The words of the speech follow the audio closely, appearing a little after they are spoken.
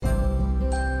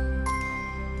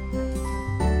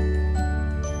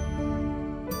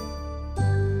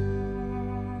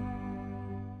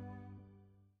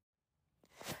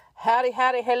Howdy,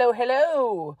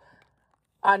 hello.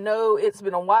 I know it's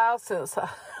been a while since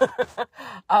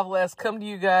I've last come to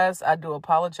you guys. I do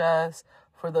apologize.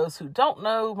 For those who don't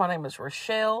know, my name is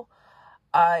Rochelle.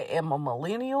 I am a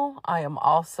millennial. I am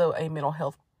also a mental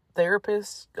health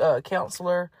therapist,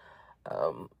 counselor.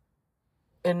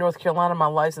 In North Carolina, my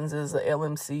license is a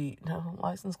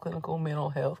licensed clinical mental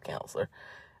health counselor.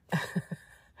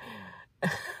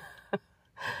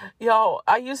 Y'all,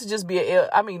 I used to just be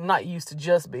not used to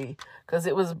just be, because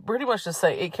it was pretty much the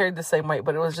same. It carried the same weight,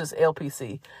 but it was just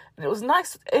LPC. And it was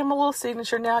nice in my little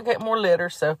signature. Now I get more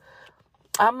letters, so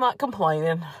I'm not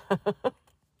complaining.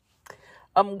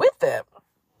 With that,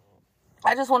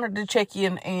 I just wanted to check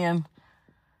in and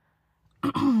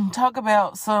talk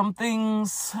about some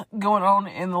things going on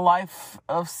in the life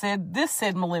of said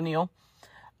millennial.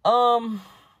 So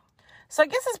I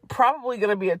guess it's probably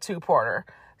going to be a two-parter.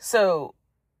 So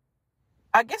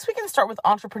I guess we can start with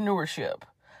entrepreneurship.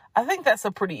 I think that's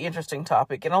a pretty interesting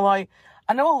topic. And I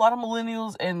know a lot of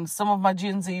millennials and some of my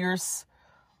Gen Zers,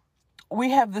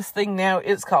 we have this thing now,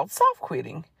 it's called soft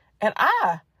quitting. And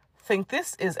I think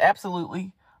this is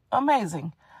absolutely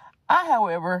amazing. I,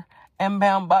 however, am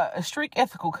bound by a strict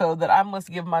ethical code that I must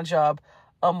give my job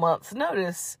a month's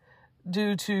notice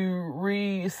due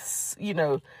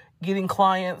to getting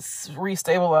clients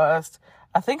restabilized.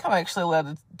 I think I'm actually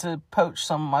allowed to poach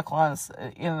some of my clients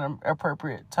in an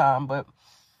appropriate time, but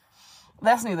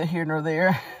that's neither here nor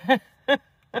there.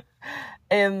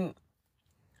 And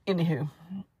anywho,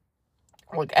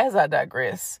 look, as I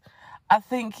digress, I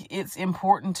think it's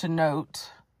important to note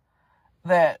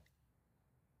that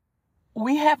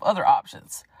we have other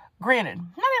options. Granted,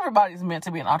 not everybody's meant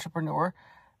to be an entrepreneur.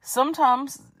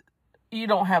 Sometimes you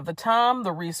don't have the time,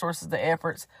 the resources, the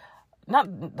efforts.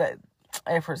 Not that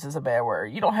efforts is a bad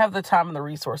word. You don't have the time and the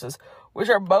resources, which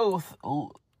are both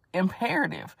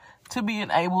imperative to being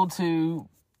able to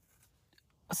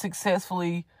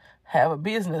successfully have a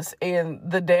business. And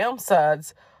the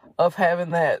downsides of having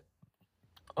that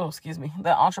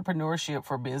entrepreneurship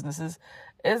for businesses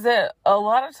is that a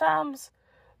lot of times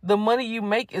the money you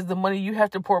make is the money you have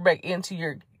to pour back into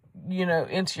your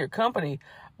company,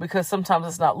 because sometimes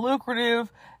it's not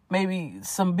lucrative. Maybe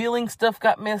some billing stuff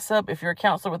got messed up. If you're a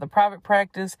counselor with a private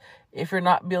practice, if you're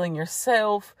not billing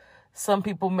yourself, some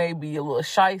people may be a little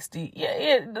shysty.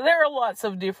 There are lots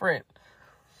of different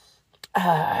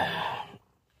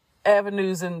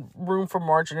avenues and room for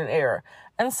margin and error.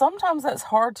 And sometimes that's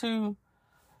hard to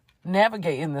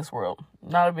navigate in this world.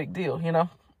 Not a big deal,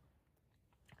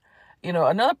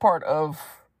 another part of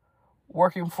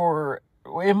working for,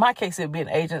 in my case, it'd be an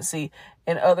agency.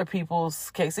 In other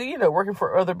people's cases, working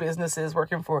for other businesses,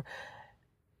 working for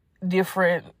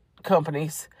different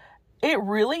companies, it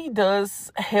really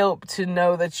does help to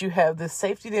know that you have this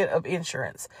safety net of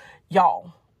insurance.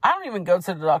 Y'all, I don't even go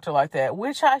to the doctor like that,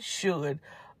 which I should,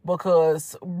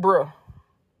 because,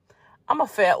 I'm a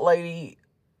fat lady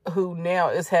who now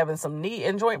is having some knee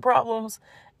and joint problems,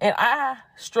 and I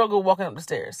struggle walking up the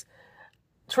stairs.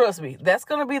 Trust me, that's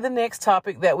going to be the next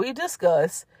topic that we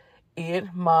discuss in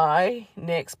my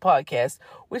next podcast,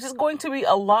 which is going to be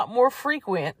a lot more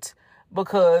frequent,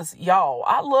 because y'all,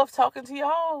 I love talking to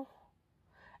y'all,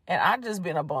 and I just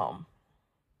been a bum.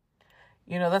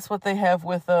 That's what they have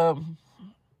with high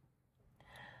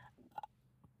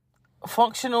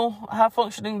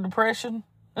functioning depression.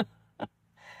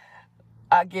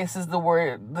 I guess is the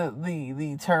word,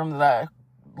 the term that I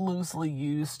loosely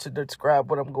use to describe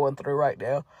what I'm going through right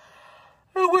now.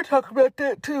 And we'll talk about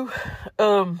that too.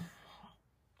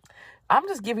 I'm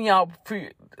just giving y'all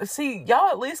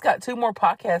y'all at least got two more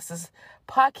podcasters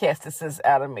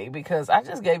out of me, because I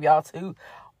just gave y'all two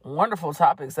wonderful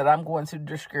topics that I'm going to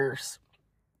discuss.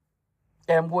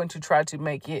 And I'm going to try to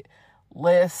make it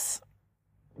less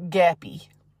gappy.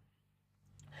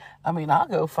 I'll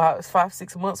go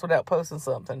 5-6 months without posting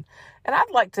something. And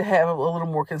I'd like to have a little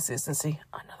more consistency.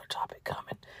 Another topic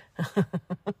coming.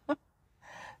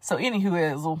 So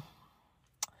anywho,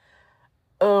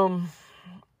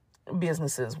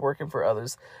 businesses, working for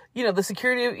others, the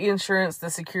security of insurance, the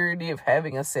security of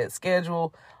having a set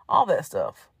schedule, all that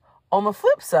stuff. On the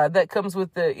flip side, that comes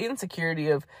with the insecurity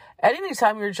of at any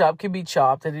time your job can be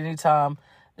chopped, at any time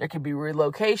there could be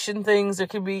relocation things, there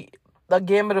could be a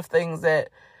gamut of things that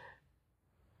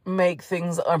make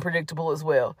things unpredictable as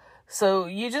well. So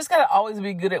you just got to always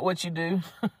be good at what you do.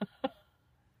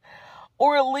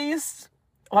 Or at least,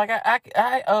 like I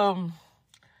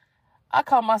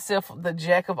call myself the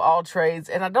jack of all trades,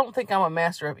 and I don't think I'm a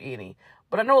master of any,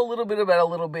 but I know a little bit about a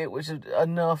little bit, which is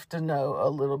enough to know a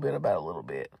little bit about a little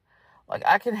bit. Like,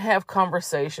 I can have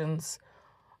conversations.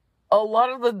 A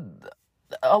lot of the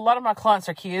a lot of my clients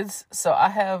are kids, so I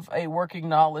have a working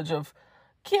knowledge of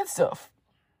kid stuff.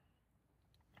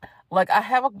 Like, I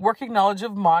have a working knowledge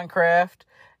of Minecraft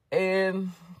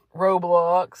and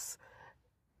Roblox.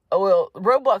 Well,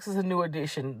 Roblox is a new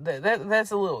addition.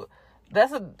 That's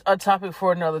a topic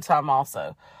for another time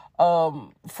also.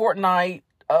 Fortnite,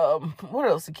 what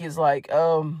else do kids like?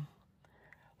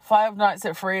 Five Nights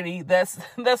at Freddy, that's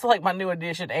like my new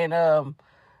addition. And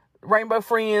Rainbow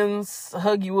Friends,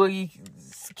 Huggy Wuggy,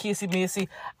 Kissy Missy.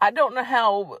 I don't know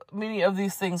how many of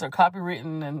these things are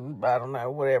copywritten, and I don't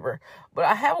know, whatever. But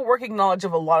I have a working knowledge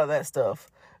of a lot of that stuff.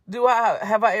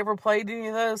 Have I ever played any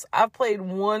of those? I've played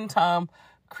one time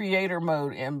creator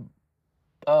mode in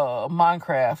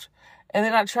Minecraft, and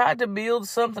then I tried to build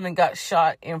something and got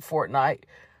shot in Fortnite.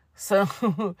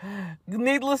 So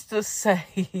needless to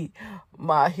say,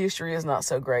 my history is not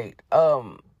so great.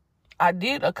 I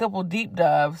did a couple deep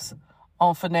dives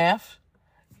on FNAF.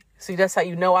 See, that's how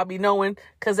you know I be knowing,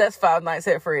 because that's Five Nights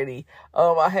at Freddy.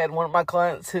 I had one of my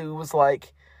clients who was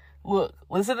like, look,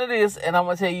 listen to this, and I'm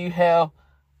going to tell you how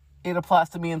it applies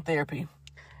to me in therapy.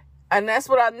 And that's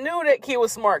what I knew that kid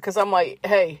was smart, because I'm like,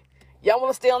 hey, y'all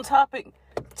want to stay on topic?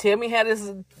 Tell me that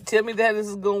this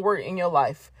is going to work in your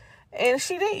life. And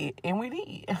she did, and we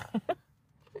did.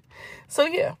 So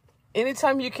yeah,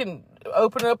 anytime you can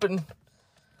open up and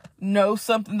know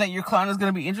something that your client is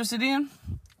going to be interested in,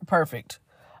 perfect.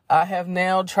 I have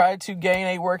now tried to gain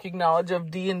a working knowledge of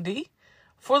D&D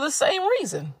for the same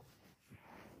reason.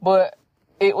 But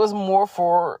it was more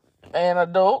for an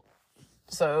adult,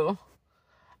 so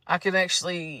I can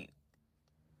actually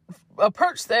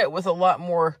approach that with a lot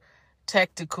more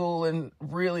tactical and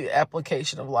really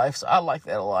application of life. So I like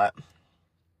that a lot.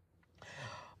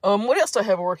 What else do I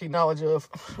have a working knowledge of?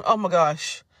 Oh my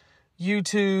gosh.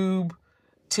 YouTube,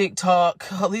 TikTok.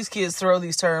 Oh, these kids throw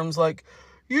these terms like,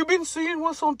 you've been seeing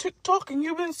what's on TikTok and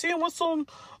you've been seeing what's on,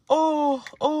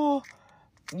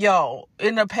 y'all,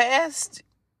 in the past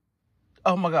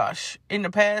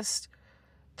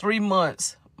 3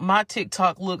 months, my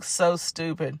TikTok looks so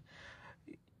stupid.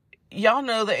 Y'all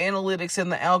know the analytics and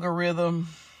the algorithm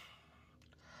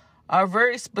are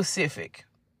very specific.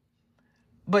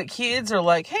 But kids are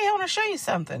like, hey, I want to show you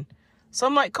something. So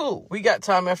I'm like, cool. We got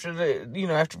time after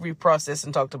we processed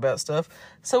and talked about stuff.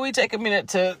 So we take a minute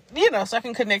to, so I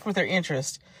can connect with their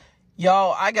interest.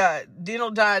 Y'all, I got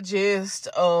Dental Digest,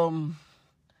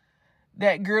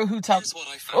 that girl who talks.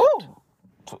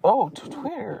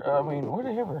 Twitter. I mean,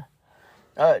 whatever.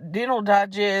 Dental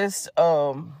Digest,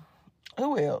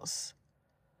 who else?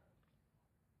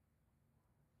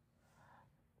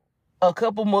 A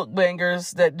couple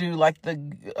mukbangers that do like the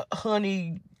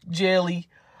honey jelly.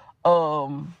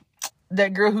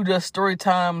 That girl who does story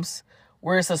times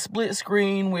where it's a split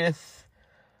screen with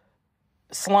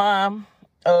slime.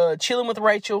 Chilling with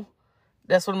Rachel.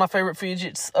 That's one of my favorite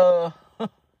fidgets.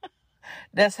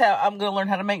 That's how I'm going to learn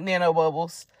how to make nano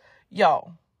bubbles.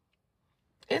 Y'all,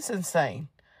 it's insane.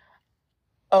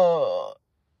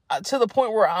 To the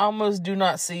point where I almost do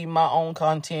not see my own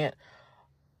content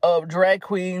of drag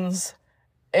queens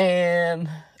and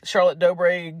Charlotte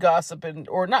Dobre gossiping,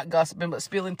 or not gossiping, but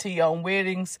spilling tea on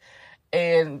weddings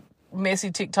and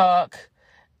messy TikTok.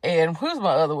 And who's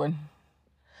my other one?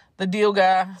 The deal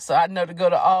guy. So I know to go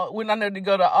to when I need to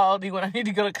go to Aldi, when I need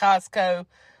to go to Costco.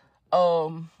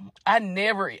 I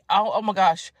never, oh my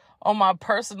gosh, on my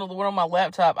personal, the one on my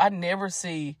laptop, I never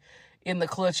see in the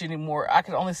clutch anymore. I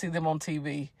can only see them on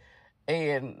TV.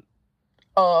 And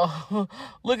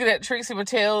looking at Trixie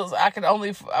Mattel's, I can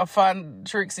only find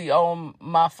Trixie on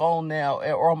my phone now,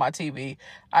 or on my TV.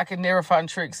 I can never find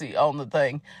Trixie on the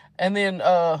thing. And then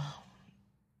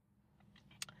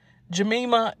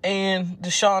Jemima and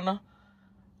Deshauna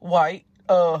White.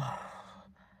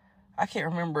 I can't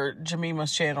remember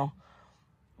Jemima's channel,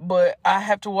 but I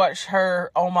have to watch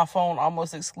her on my phone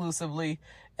almost exclusively.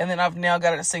 And then I've now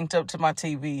got it synced up to my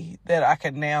TV that I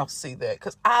can now see that.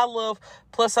 Because I love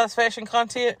plus size fashion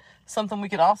content. Something we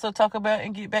could also talk about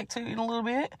and get back to in a little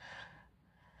bit.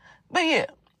 But yeah,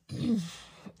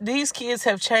 these kids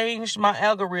have changed my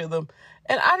algorithm.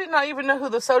 And I did not even know who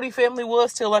the Sodi family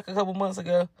was till like a couple months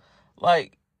ago.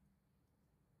 But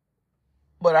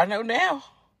I know now.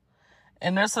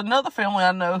 And there's another family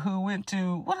I know who went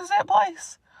to, what is that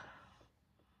place?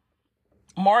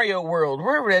 Mario World,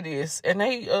 wherever that is, and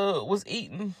they was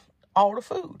eating all the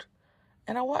food,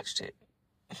 and I watched it.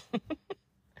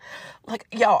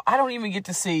 Y'all, I don't even get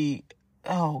to see,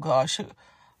 oh gosh,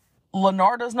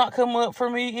 Lennar does not come up for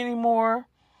me anymore.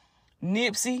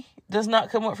 Nipsey does not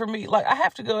come up for me. I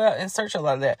have to go out and search a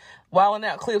lot of that. Wild 'N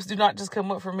Out clips do not just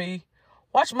come up for me.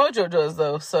 Watch Mojo does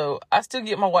though, so I still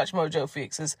get my Watch Mojo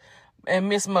fixes. and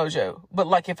Miss Mojo. But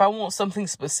like if I want something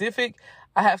specific,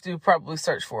 I have to probably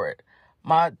search for it.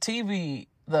 My TV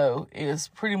though is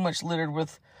pretty much littered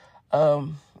with,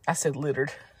 I said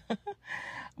littered,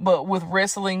 but with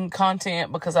wrestling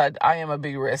content, because I am a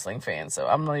big wrestling fan. So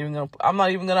I'm not even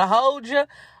gonna hold you. I'm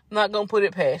not gonna put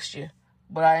it past you.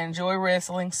 But I enjoy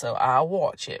wrestling, so I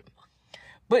watch it.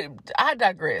 But I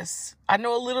digress. I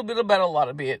know a little bit about a lot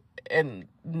of it, and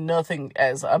nothing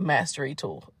as a mastery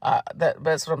tool.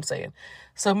 That's what I'm saying.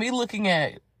 So me looking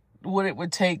at what it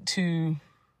would take to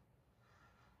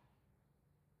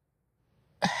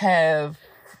have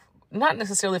not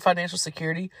necessarily financial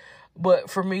security, but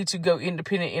for me to go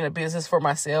independent in a business for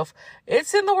myself,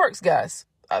 it's in the works, guys.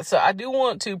 So I do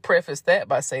want to preface that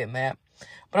by saying that.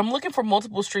 But I'm looking for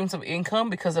multiple streams of income,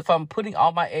 because if I'm putting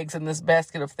all my eggs in this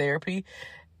basket of therapy,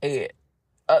 there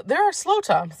are slow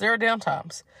times, there are down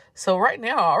times. So right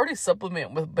now, I already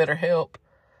supplement with BetterHelp,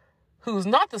 who's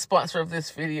not the sponsor of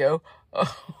this video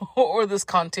or this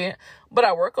content, but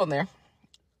I work on there,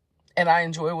 and I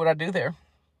enjoy what I do there.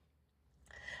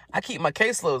 I keep my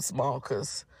caseload small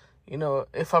because,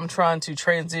 if I'm trying to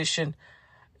transition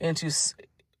into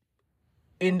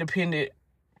independent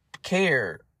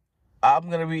care, I'm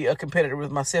going to be a competitor with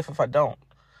myself if I don't.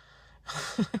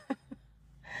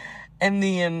 And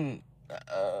then,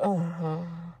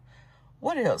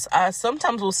 what else? I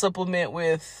sometimes will supplement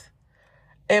with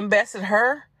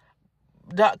ambassador.co,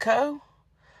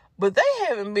 but they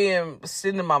haven't been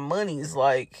sending my monies.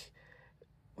 Like,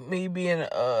 me being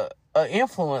a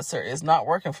influencer is not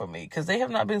working for me, because they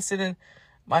have not been sending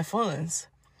my funds.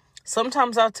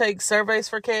 Sometimes I'll take surveys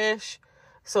for cash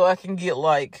so I can get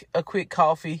like a quick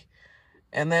coffee,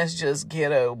 and that's just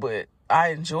ghetto, but I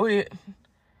enjoy it.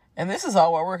 And this is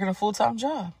all while working a full-time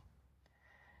job.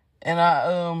 And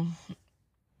I,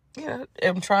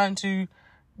 am trying to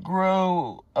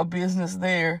grow a business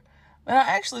there. And I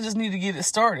actually just need to get it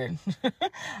started.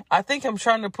 I think I'm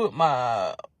trying to put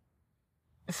my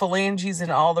phalanges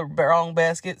in all the wrong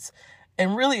baskets.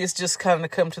 And really, it's just kind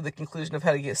of come to the conclusion of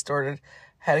how to get started,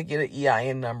 how to get an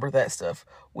EIN number, that stuff,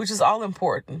 which is all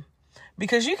important.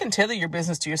 Because you can tether your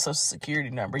business to your social security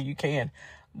number. You can.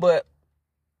 But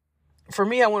for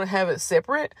me, I want to have it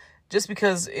separate, just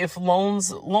because if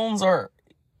loans are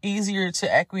easier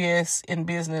to acquiesce in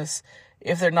business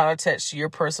if they're not attached to your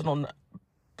personal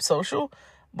social.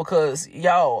 Because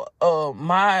y'all,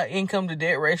 my income to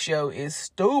debt ratio is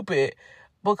stupid,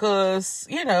 because,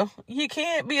 you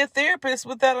can't be a therapist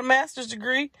without a master's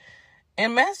degree,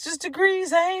 and master's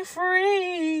degrees ain't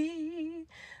free.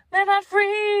 They're not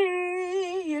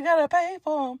free. You gotta pay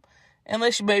for them.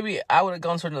 Unless I would have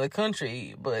gone to another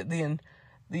country, but then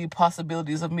the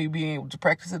possibilities of me being able to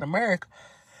practice in America,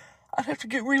 I'd have to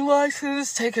get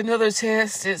relicensed, take another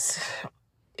test.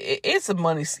 It's a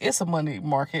money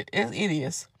market. It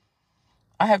is.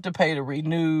 I have to pay to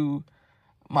renew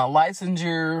my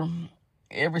licensure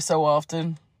every so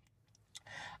often.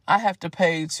 I have to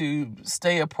pay to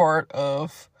stay a part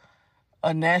of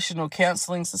a national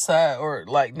counseling society, or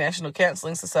like national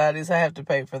counseling societies. I have to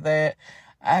pay for that.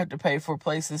 I have to pay for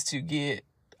places to get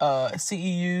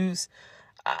CEUs.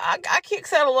 I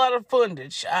kicks out a lot of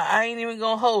fundage. I ain't even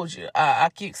gonna hold you. I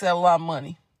kicks out a lot of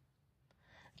money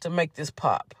to make this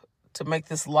pop, to make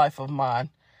this life of mine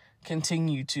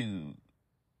continue to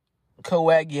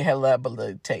coagulate,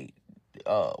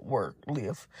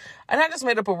 live. And I just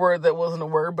made up a word that wasn't a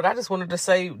word, but I just wanted to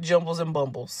say jumbles and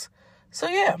bumbles. So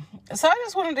yeah, so I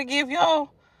just wanted to give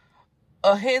y'all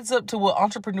a heads up to what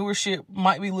entrepreneurship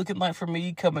might be looking like for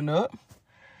me coming up.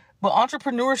 But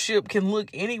entrepreneurship can look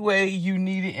any way you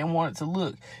need it and want it to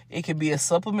look. It can be a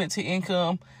supplement to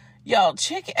income. Y'all,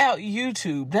 check out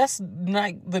YouTube. That's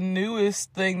like the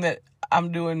newest thing that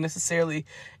I'm doing necessarily,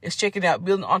 is checking out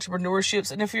building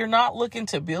entrepreneurships. And if you're not looking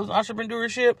to build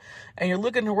entrepreneurship and you're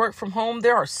looking to work from home,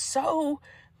 there are so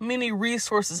many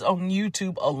resources on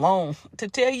YouTube alone to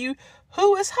tell you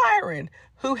who is hiring,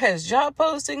 who has job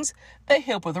postings. They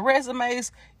help with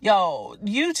resumes. Y'all,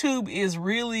 YouTube is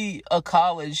really a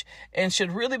college and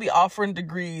should really be offering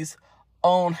degrees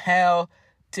on how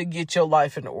to get your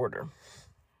life in order.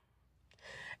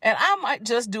 And I might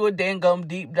just do a dangum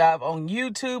deep dive on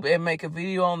YouTube and make a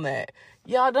video on that.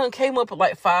 Y'all done came up with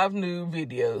like 5 new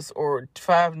videos or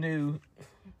 5 new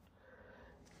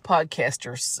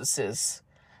podcasters.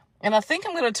 And I think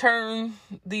I'm going to turn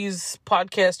these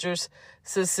podcasters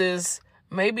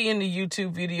maybe into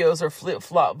YouTube videos, or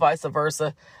flip-flop, vice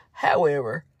versa.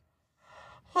 However,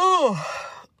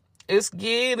 it's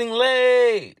getting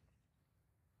late.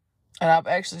 And I've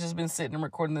actually just been sitting and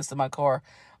recording this in my car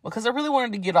because I really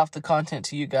wanted to get off the content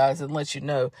to you guys and let you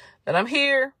know that I'm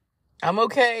here, I'm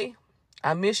okay,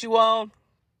 I miss you all.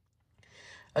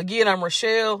 Again, I'm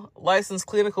Rochelle, licensed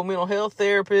clinical mental health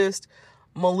therapist,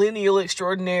 millennial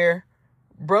extraordinaire,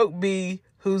 broke bee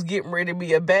who's getting ready to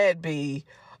be a bad bee,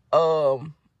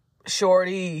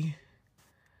 shorty,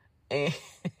 and,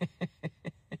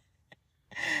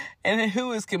 and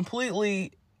who is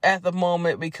completely, at the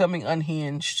moment, becoming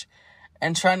unhinged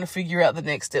and trying to figure out the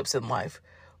next steps in life,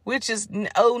 which is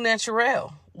au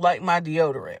naturel, like my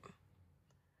deodorant,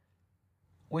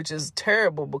 which is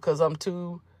terrible because I'm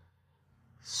too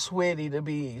sweaty to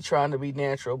be trying to be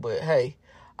natural. But hey,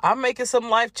 I'm making some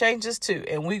life changes too,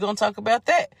 and we're going to talk about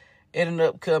that in an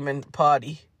upcoming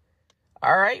party.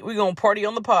 All right, we're going to party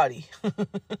on the potty.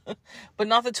 But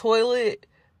not the toilet,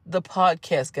 the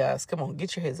podcast, guys. Come on,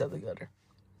 get your heads out of the gutter.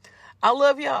 I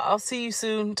love y'all. I'll see you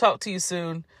soon. Talk to you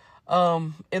soon.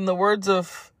 In the words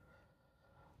of,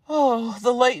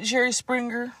 the late Jerry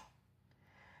Springer,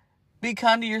 be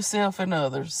kind to yourself and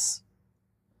others.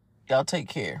 Y'all take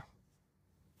care.